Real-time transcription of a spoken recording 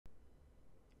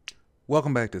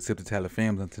Welcome back to Sip the Tally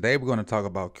Films, and today we're going to talk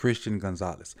about Christian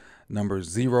Gonzalez, number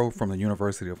 0 from the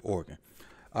University of Oregon.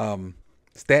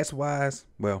 Stats wise,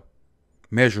 well,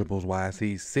 measurables wise,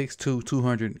 he's 6'2",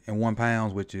 201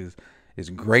 pounds, which is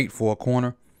great for a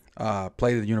corner.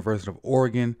 Played at the University of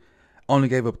Oregon, only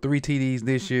gave up 3 TDs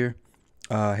this year,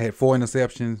 had 4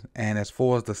 interceptions, and as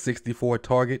far as the 64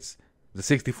 targets, the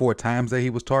 64 times that he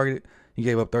was targeted, he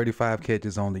gave up 35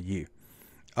 catches on the year.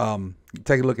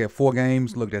 Take a look at 4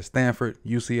 games. Looked at Stanford,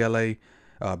 UCLA,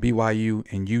 BYU,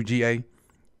 and UGA.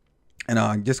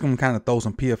 And just going to kind of throw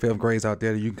some PFF grades out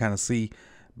there that you can kind of see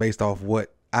based off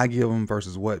what I give him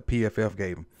versus what PFF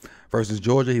gave him. Versus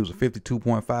Georgia, he was a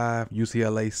 52.5,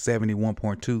 UCLA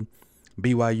 71.2,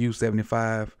 BYU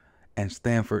 75, and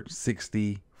Stanford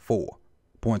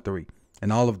 64.3.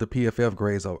 And all of the PFF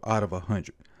grades are out of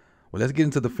 100. Well, let's get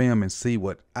into the film and see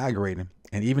what I grade him.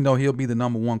 And even though he'll be the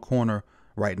number 1 corner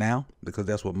right now, because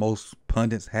that's what most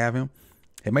pundits have him,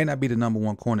 it may not be the number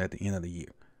 1 corner at the end of the year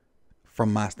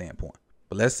from my standpoint.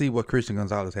 But let's see what Christian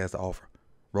Gonzalez has to offer.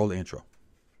 Roll the intro.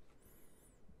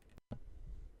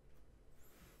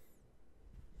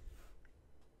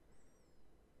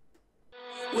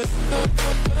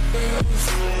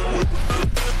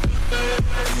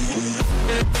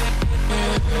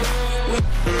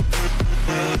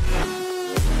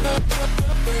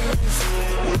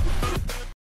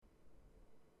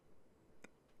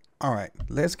 All right,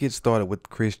 let's get started with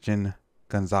Christian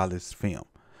Gonzalez film.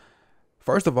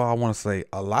 First of all, I want to say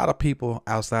a lot of people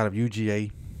outside of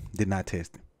UGA did not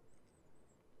test him.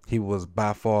 He was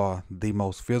by far the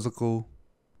most physical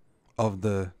of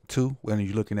the two when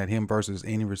you're looking at him versus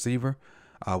any receiver.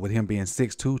 With him being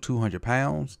 6'2", 200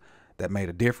 pounds, that made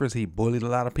a difference. He bullied a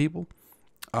lot of people.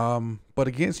 But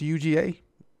against UGA,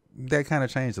 that kind of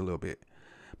changed a little bit.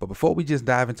 But before we just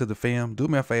dive into the film, do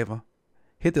me a favor,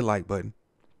 hit the like button.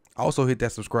 Also hit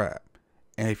that subscribe.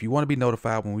 And if you want to be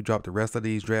notified when we drop the rest of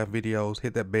these draft videos,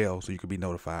 hit that bell so you can be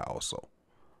notified also.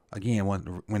 Again,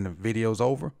 when the video's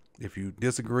over, if you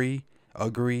disagree,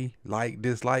 agree, like,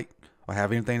 dislike, or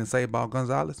have anything to say about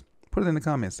Gonzalez, put it in the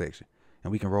comment section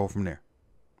and we can roll from there.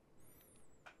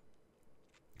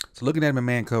 So looking at him in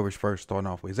man coverage first, starting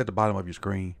off with, he's at the bottom of your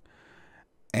screen.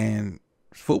 And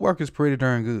footwork is pretty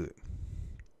darn good.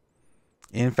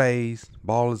 In phase,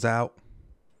 ball is out.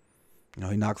 You know,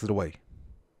 he knocks it away.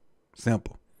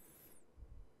 Simple.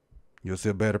 You'll see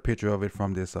a better picture of it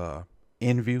from this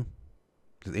end view.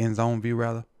 This end zone view,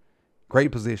 rather.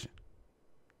 Great position.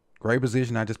 Great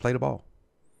position. I just play the ball.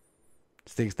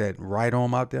 Sticks that right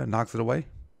arm out there, knocks it away.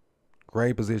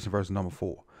 Great position versus number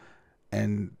 4.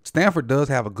 And Stanford does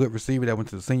have a good receiver that went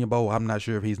to the Senior Bowl. I'm not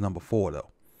sure if he's number 4,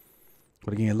 though.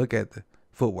 But again, look at the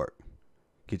footwork.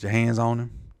 Get your hands on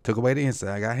him. Took away the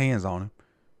inside. Got hands on him.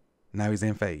 Now he's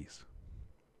in phase.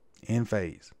 In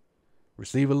phase.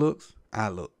 Receiver looks, I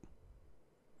look.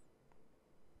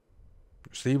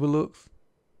 Receiver looks,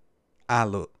 I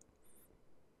look.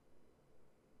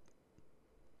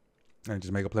 And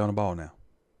just make a play on the ball now.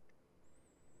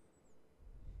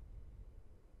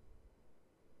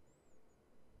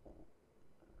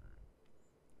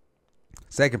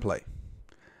 Second play.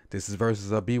 This is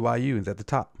versus BYU. It's at the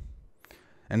top.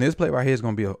 And this play right here is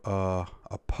going to be a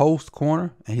post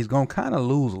corner, and he's going to kind of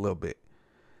lose a little bit.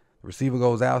 The receiver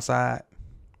goes outside.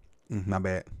 My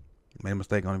bad. Made a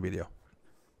mistake on the video.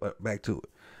 But back to it.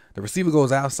 The receiver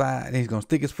goes outside, and he's going to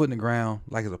stick his foot in the ground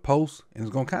like it's a post, and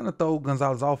it's going to kind of throw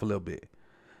Gonzalez off a little bit.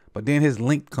 But then his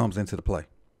length comes into the play.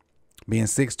 Being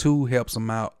 6'2" helps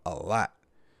him out a lot.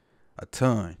 A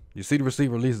ton. You see the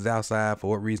receiver releases outside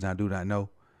for what reason I do not know.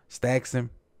 Stacks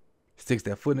him. Sticks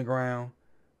that foot in the ground.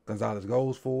 Gonzalez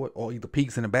goes for it, or either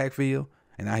peeks in the backfield,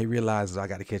 and now he realizes I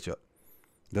got to catch up.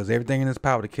 Does everything in his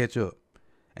power to catch up.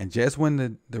 And just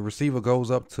when the receiver goes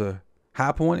up to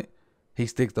high point it, he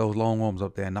sticks those long arms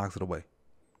up there and knocks it away.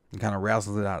 And kind of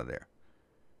wrestles it out of there.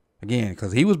 Again,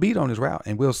 because he was beat on his route,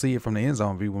 and we'll see it from the end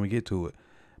zone view when we get to it.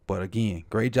 But again,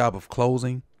 great job of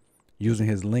closing, using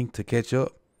his length to catch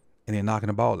up, and then knocking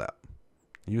the ball out.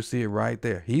 And you see it right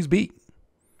there. He's beat.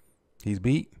 He's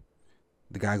beat.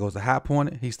 The guy goes to high point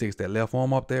it. He sticks that left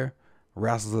arm up there,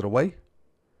 wrestles it away.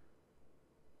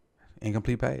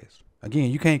 Incomplete pass. Again,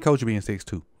 you can't coach being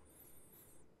 6'2".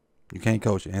 You can't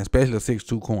coach it, and especially a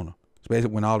 6'2" corner.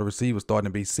 Especially when all the receivers starting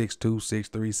to be 6'2",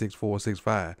 6'3", 6'4",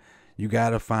 6'5". You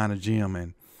got to find a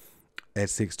gym at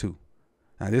 6'2".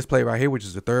 Now, this play right here, which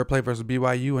is the third play versus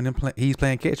BYU, and then he's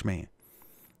playing catch man.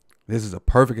 This is a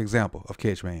perfect example of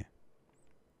catch man.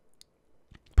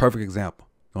 Perfect example.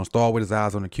 Going to start with his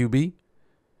eyes on the QB.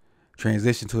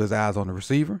 Transition to his eyes on the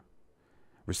receiver.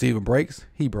 Receiver breaks.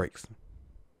 He breaks.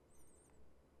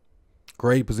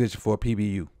 Great position for a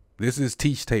PBU. This is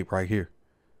teach tape right here.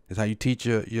 It's how you teach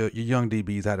your young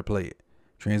DBs how to play it.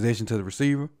 Transition to the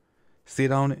receiver.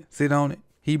 Sit on it.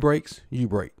 He breaks, you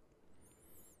break.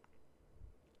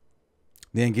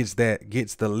 Then gets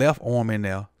the left arm in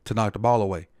there to knock the ball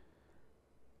away.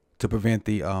 To prevent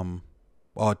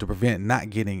not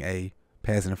getting a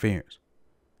pass interference.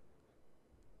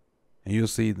 And you'll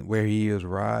see where he is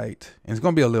right. And it's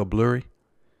gonna be a little blurry,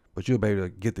 but you'll be able to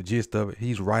get the gist of it.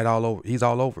 He's all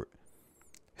over it.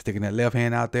 Sticking that left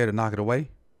hand out there to knock it away.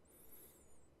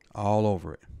 All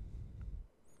over it.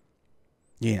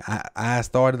 Yeah, I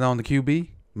started on the QB,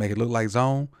 make it look like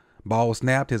zone. Ball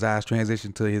snapped, his eyes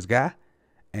transitioned to his guy.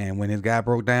 And when his guy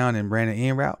broke down and ran an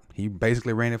in route, he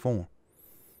basically ran it for him.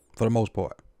 For the most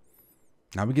part.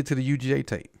 Now we get to the UGA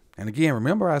tape. And again,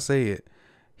 remember I said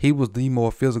he was the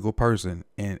more physical person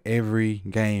in every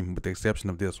game with the exception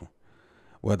of this one.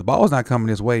 Well, the ball's not coming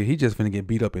this way. He just finna get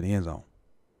beat up in the end zone.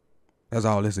 That's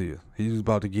all this is. He's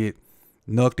about to get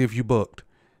knucked if you bucked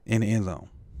in the end zone.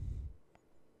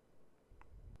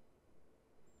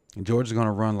 And Georgia's going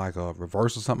to run like a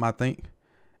reverse or something, I think.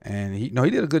 And he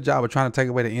did a good job of trying to take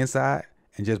away the inside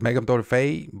and just make him throw the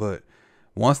fade. But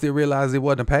once they realized it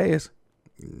wasn't a pass,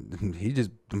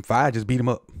 them five just beat him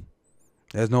up.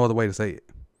 There's no other way to say it.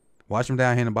 Watch him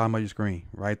down here in the bottom of your screen,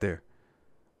 right there.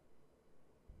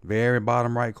 Very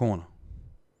bottom right corner.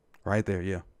 Right there,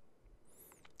 yeah.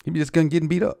 He just getting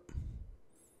beat up.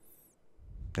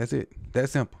 That's it. That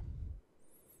simple.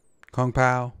 Kung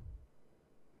Pao.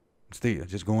 Still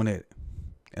just going at it.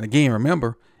 And again,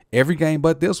 remember, every game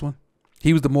but this one,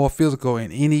 he was the more physical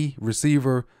in any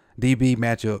receiver DB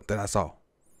matchup that I saw.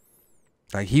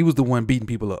 Like, he was the one beating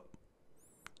people up.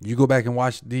 You go back and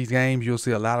watch these games, you'll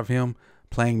see a lot of him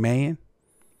playing man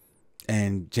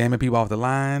and jamming people off the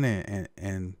line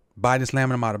and body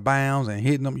slamming them out of bounds and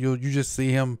hitting them. You just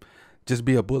see him just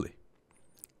be a bully.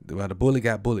 Well, the bully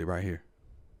got bullied right here.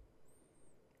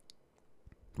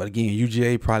 But again,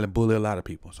 UGA probably bully a lot of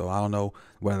people. So I don't know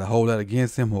whether to hold that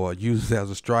against him or use it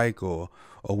as a strike or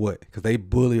what. Because they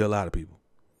bully a lot of people.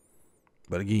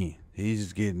 But again, he's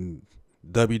just getting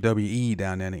WWE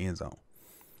down there in the end zone.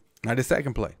 Now the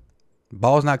second play.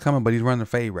 Ball's not coming, but he's running a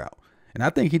fade route. And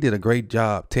I think he did a great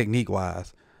job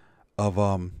technique-wise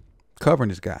of covering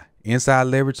this guy. Inside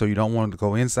leverage, so you don't want him to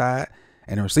go inside.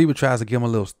 And the receiver tries to give him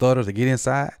a little stutter to get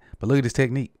inside. But look at his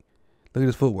technique. Look at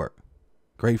his footwork.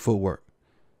 Great footwork.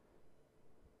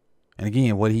 And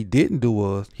again, what he didn't do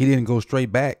was he didn't go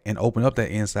straight back and open up that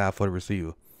inside for the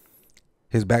receiver.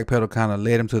 His back pedal kind of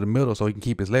led him to the middle so he can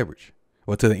keep his leverage.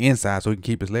 Or to the inside so he can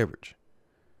keep his leverage.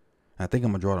 I think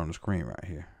I'm going to draw it on the screen right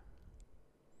here.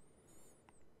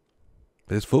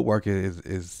 But his footwork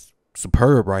is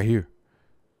superb right here.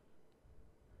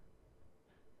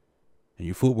 And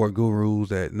you footwork gurus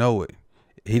that know it.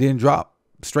 He didn't drop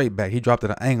straight back. He dropped at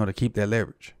an angle to keep that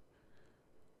leverage.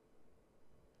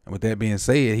 And with that being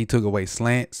said, he took away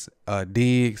slants,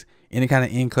 digs, any kind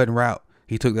of in-cutting route.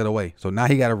 He took that away. So now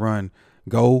he got to run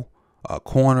go,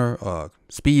 corner,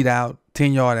 speed out,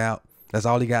 10-yard out. That's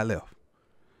all he got left.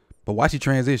 But watch he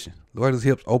transition. Look at his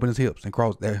hips, open his hips, and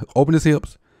cross. Open his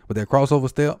hips with that crossover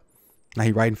step. Now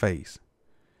he right in phase.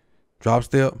 Drop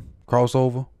step,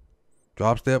 crossover,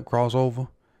 drop step, crossover,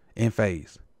 in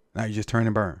phase. Now you just turn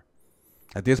and burn.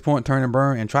 At this point, turn and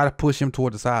burn and try to push him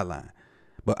toward the sideline.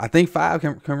 But I think 5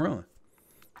 can run.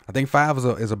 I think 5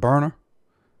 is a burner.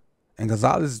 And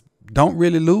Gonzalez don't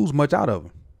really lose much out of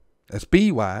him.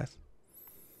 Speed-wise.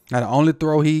 Now, the only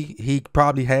throw he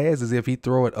probably has is if he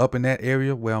throw it up in that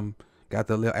area where I'm got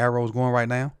the little arrows going right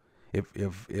now.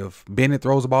 If Bennett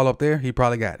throws the ball up there, he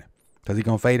probably got it. Because he's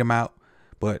going to fade him out.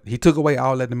 But he took away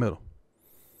all that in the middle.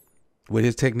 With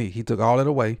his technique. He took all that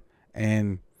away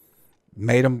and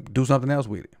made him do something else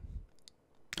with it.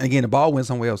 And again, the ball went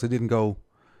somewhere else. It didn't go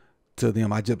to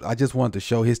them. I just wanted to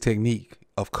show his technique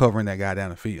of covering that guy down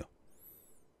the field.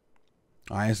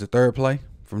 All right, it's the third play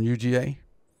from UGA.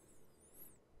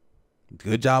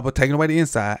 Good job of taking away the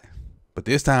inside. But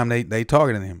this time they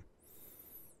targeting him.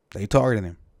 They targeting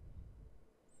him.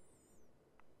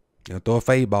 They'll throw a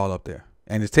fade ball up there.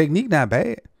 And his technique not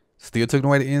bad. Still took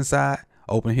away the inside.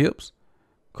 Open hips.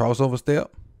 Crossover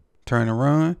step. Turn and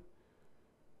run.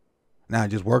 Now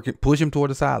just work it. Push him toward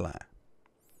the sideline.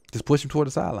 Just push him toward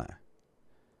the sideline.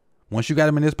 Once you got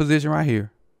him in this position right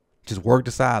here, just work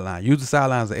the sideline. Use the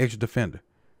sideline as an extra defender.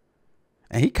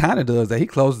 And he kind of does that. He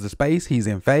closes the space. He's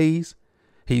in phase.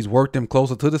 He's worked him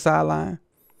closer to the sideline.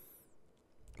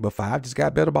 But 5 just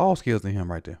got better ball skills than him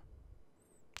right there.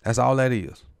 That's all that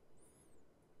is.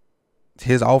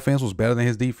 His offense was better than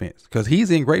his defense because he's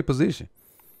in great position.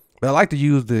 But I like to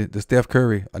use the Steph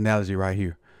Curry analogy right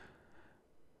here.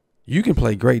 You can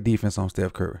play great defense on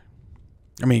Steph Curry.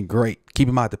 I mean, great. Keep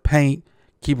him out the paint.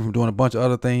 Keep him from doing a bunch of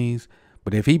other things.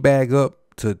 But if he bag up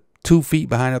to 2 feet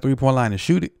behind that 3-point line and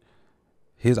shoot it,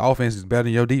 his offense is better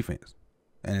than your defense.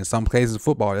 And in some cases of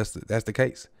football, that's the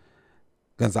case.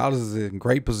 Gonzalez is in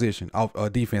great position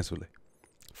defensively.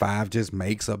 5 just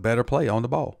makes a better play on the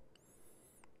ball.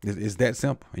 It's that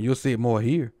simple. And you'll see it more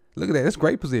here. Look at that. That's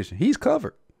great position. He's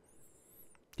covered.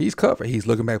 He's covered. He's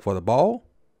looking back for the ball.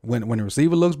 When the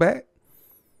receiver looks back,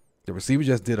 the receiver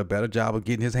just did a better job of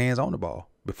getting his hands on the ball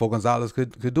before Gonzalez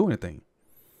could do anything.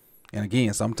 And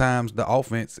again, sometimes the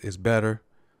offense is better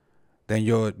than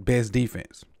your best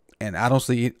defense. And I don't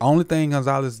see it. Only thing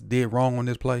Gonzalez did wrong on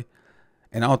this play,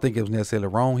 and I don't think it was necessarily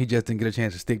wrong, he just didn't get a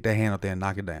chance to stick that hand up there and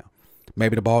knock it down.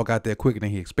 Maybe the ball got there quicker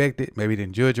than he expected. Maybe he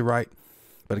didn't judge it right.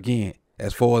 But again,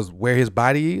 as far as where his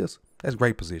body is, that's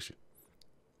great position.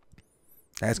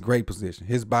 That's great position.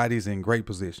 His body's in great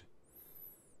position.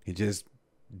 He just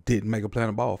didn't make a play on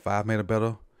the ball. 5 made a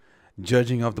better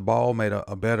judging of the ball, made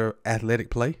a better athletic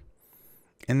play.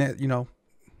 And that,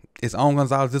 it's on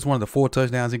Gonzalez. This is one of the 4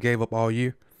 touchdowns he gave up all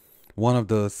year. One of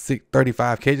the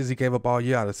 35 catches he gave up all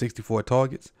year out of 64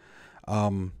 targets.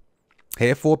 Had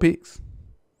 4 picks.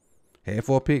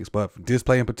 But this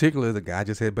play in particular, the guy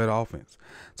just had better offense.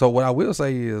 So what I will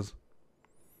say is,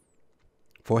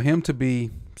 for him to be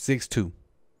 6'2",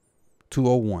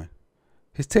 201,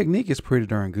 his technique is pretty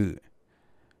darn good.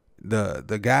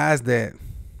 The guys that I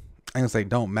ain't gonna say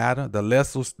don't matter, the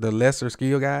lesser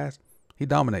skill guys, he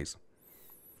dominates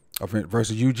them.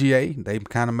 Versus UGA, they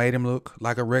kind of made him look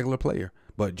like a regular player,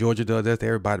 but Georgia does that to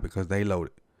everybody because they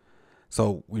loaded.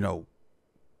 So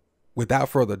without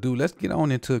further ado, let's get on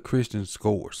into Christian's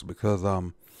scores, because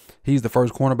he's the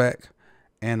first cornerback,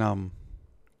 and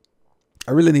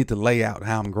I really need to lay out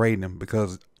how I'm grading him,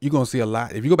 because you're going to see a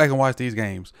lot. If you go back and watch these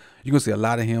games, you're going to see a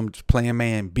lot of him just playing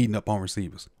man, beating up on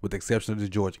receivers, with the exception of the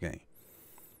Georgia game.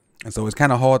 And so it's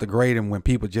kind of hard to grade him when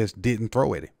people just didn't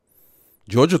throw at him.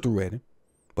 Georgia threw at him,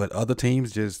 but other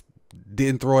teams just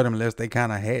didn't throw at him unless they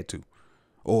kind of had to,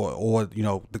 or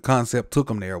the concept took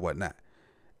him there or whatnot.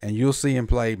 And you'll see him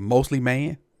play mostly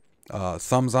man,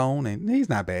 some zone, and he's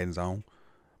not bad in zone,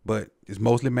 but it's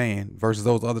mostly man versus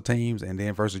those other teams. And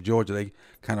then versus Georgia, they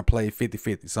kind of play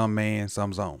 50-50, some man,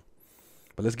 some zone.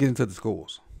 But let's get into the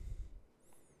scores.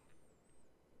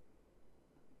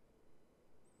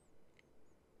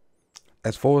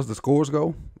 As far as the scores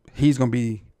go, he's going to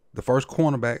be the first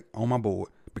cornerback on my board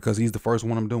because he's the first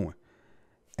one I'm doing.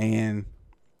 And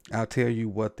I'll tell you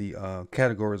what the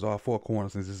categories are for a corner,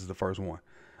 since this is the first one.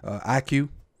 IQ.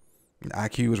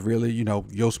 IQ is really,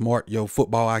 your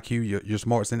football IQ, your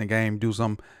smarts in the game. Do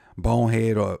some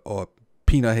bonehead or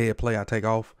peanut head play, I take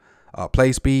off.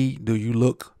 Play speed. Do you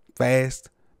look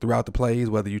fast throughout the plays,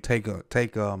 whether you take a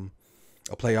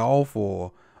play off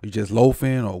or you just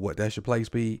loafing or what? That's your play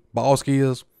speed. Ball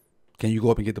skills. Can you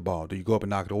go up and get the ball? Do you go up and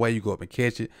knock it away? You go up and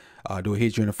catch it? Do it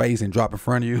hit you in the face and drop in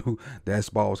front of you? That's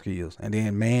ball skills. And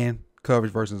then man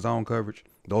coverage versus zone coverage.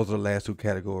 Those are the last 2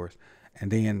 categories. And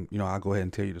then, I'll go ahead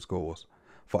and tell you the scores.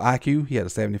 For IQ, he had a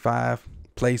 75.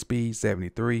 Play speed,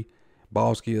 73.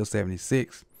 Ball skills,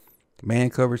 76. Man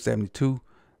coverage, 72.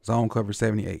 Zone coverage,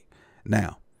 78.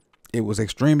 Now, it was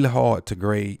extremely hard to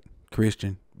grade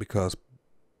Christian because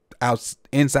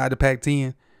inside the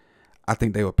Pac-10, I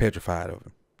think they were petrified of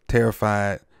him.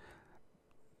 Terrified.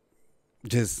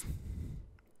 Just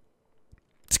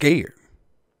scared.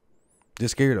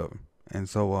 Just scared of him. And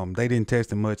so they didn't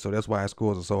test him much, so that's why his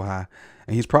scores are so high.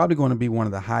 And he's probably going to be one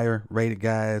of the higher rated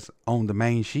guys on the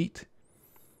main sheet.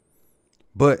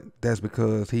 But that's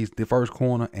because he's the first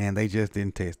corner and they just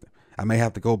didn't test him. I may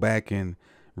have to go back and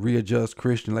readjust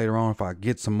Christian later on if I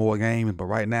get some more games. But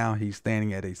right now he's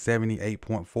standing at a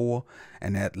 78.4,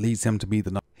 and that leads him to be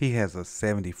the number. He has a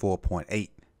 74.8,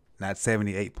 not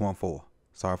 78.4.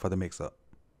 Sorry for the mix-up.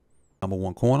 Number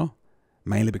 1 corner,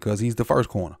 mainly because he's the first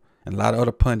corner. And a lot of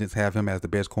other pundits have him as the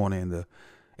best corner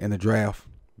in the draft,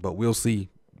 but we'll see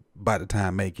by the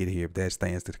time May get here if that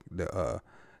stands the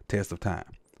test of time.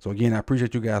 So again, I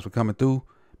appreciate you guys for coming through.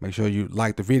 Make sure you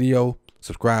like the video,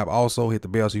 subscribe, also hit the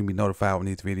bell so you can be notified when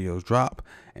these videos drop.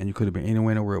 And you could have been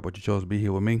anywhere in the world, but you chose to be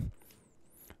here with me.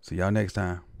 See y'all next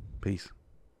time. Peace.